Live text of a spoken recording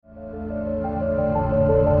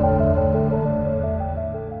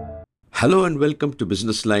Hello and welcome to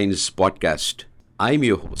Business Lines podcast. I'm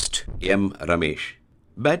your host, M. Ramesh.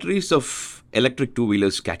 Batteries of electric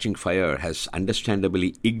two-wheelers catching fire has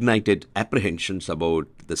understandably ignited apprehensions about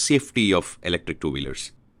the safety of electric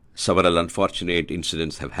two-wheelers. Several unfortunate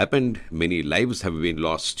incidents have happened, many lives have been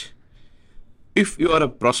lost. If you are a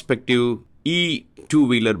prospective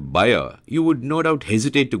e-two-wheeler buyer, you would no doubt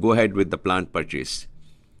hesitate to go ahead with the planned purchase.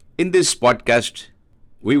 In this podcast,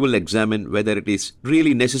 we will examine whether it is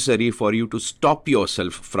really necessary for you to stop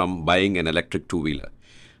yourself from buying an electric two-wheeler.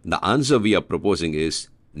 The answer we are proposing is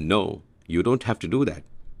no, you don't have to do that,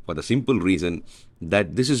 for the simple reason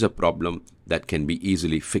that this is a problem that can be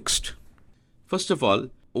easily fixed. First of all,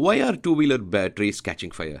 why are two-wheeler batteries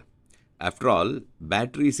catching fire? After all,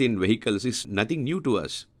 batteries in vehicles is nothing new to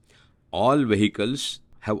us. All vehicles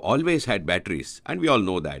have always had batteries, and we all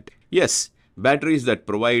know that. Yes, batteries that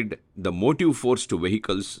provide the motive force to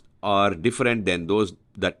vehicles are different than those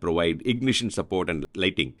that provide ignition support and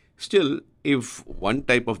lighting. Still, if one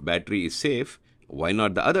type of battery is safe, why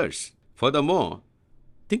not the others? Furthermore,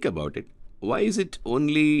 think about it. Why is it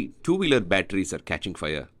only two-wheeler batteries are catching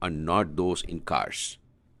fire and not those in cars?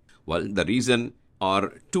 Well, the reason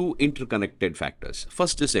are two interconnected factors.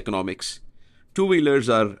 First is economics. Two-wheelers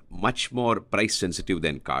are much more price sensitive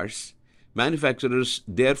than cars. Manufacturers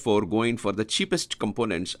therefore go in for the cheapest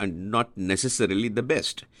components and not necessarily the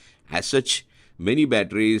best. As such, many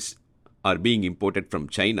batteries are being imported from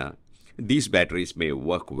China. These batteries may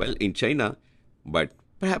work well in China, but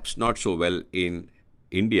perhaps not so well in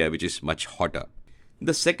India, which is much hotter.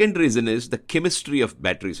 The second reason is the chemistry of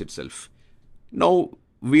batteries itself. Now,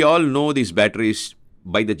 we all know these batteries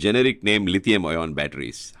by the generic name lithium-ion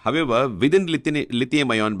batteries. However, within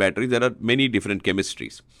lithium-ion batteries, there are many different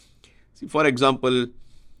chemistries. For example,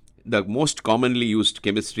 the most commonly used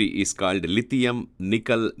chemistry is called lithium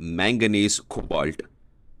nickel manganese cobalt,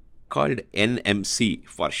 called NMC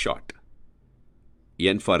for short.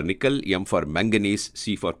 N for nickel, M for manganese,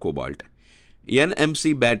 C for cobalt.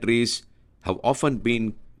 NMC batteries have often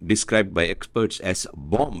been described by experts as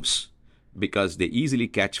bombs because they easily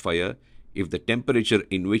catch fire if the temperature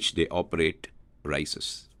in which they operate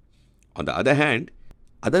rises. On the other hand,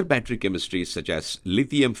 other battery chemistries such as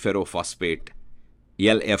lithium ferrophosphate,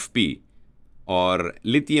 LFP, or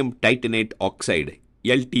lithium titanate oxide,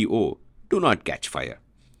 LTO, do not catch fire,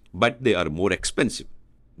 but they are more expensive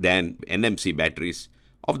than NMC batteries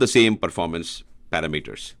of the same performance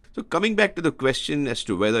parameters. So coming back to the question as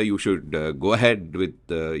to whether you should go ahead with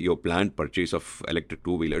your planned purchase of electric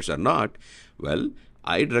two-wheelers or not, well,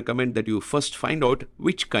 I'd recommend that you first find out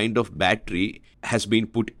which kind of battery has been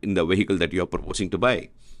put in the vehicle that you are proposing to buy.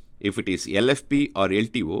 If it is LFP or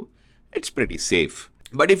LTO, it's pretty safe.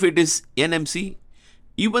 But if it is NMC,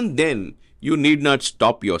 even then, you need not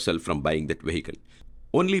stop yourself from buying that vehicle.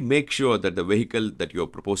 Only make sure that the vehicle that you are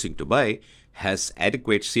proposing to buy has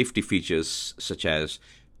adequate safety features such as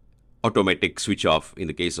automatic switch off in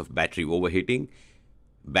the case of battery overheating,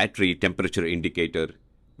 battery temperature indicator,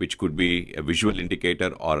 which could be a visual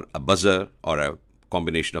indicator or a buzzer or a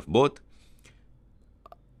combination of both,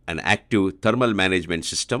 an active thermal management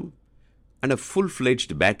system, and a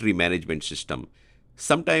full-fledged battery management system.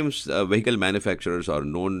 Sometimes vehicle manufacturers are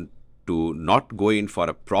known to not go in for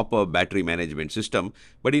a proper battery management system,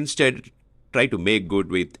 but instead try to make good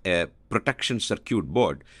with a protection circuit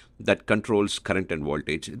board that controls current and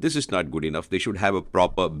voltage. This is not good enough. They should have a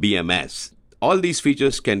proper BMS. All these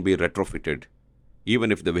features can be retrofitted.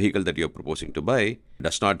 Even if the vehicle that you're proposing to buy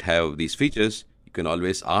does not have these features, you can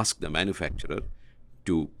always ask the manufacturer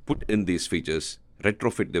to put in these features,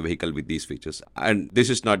 retrofit the vehicle with these features. And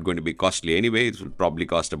this is not going to be costly anyway. It will probably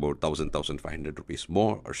cost about 1,500 rupees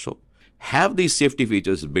more or so. Have these safety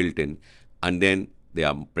features built in, and then they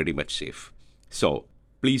are pretty much safe. So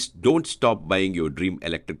please don't stop buying your dream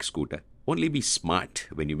electric scooter. Only be smart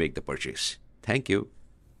when you make the purchase. Thank you.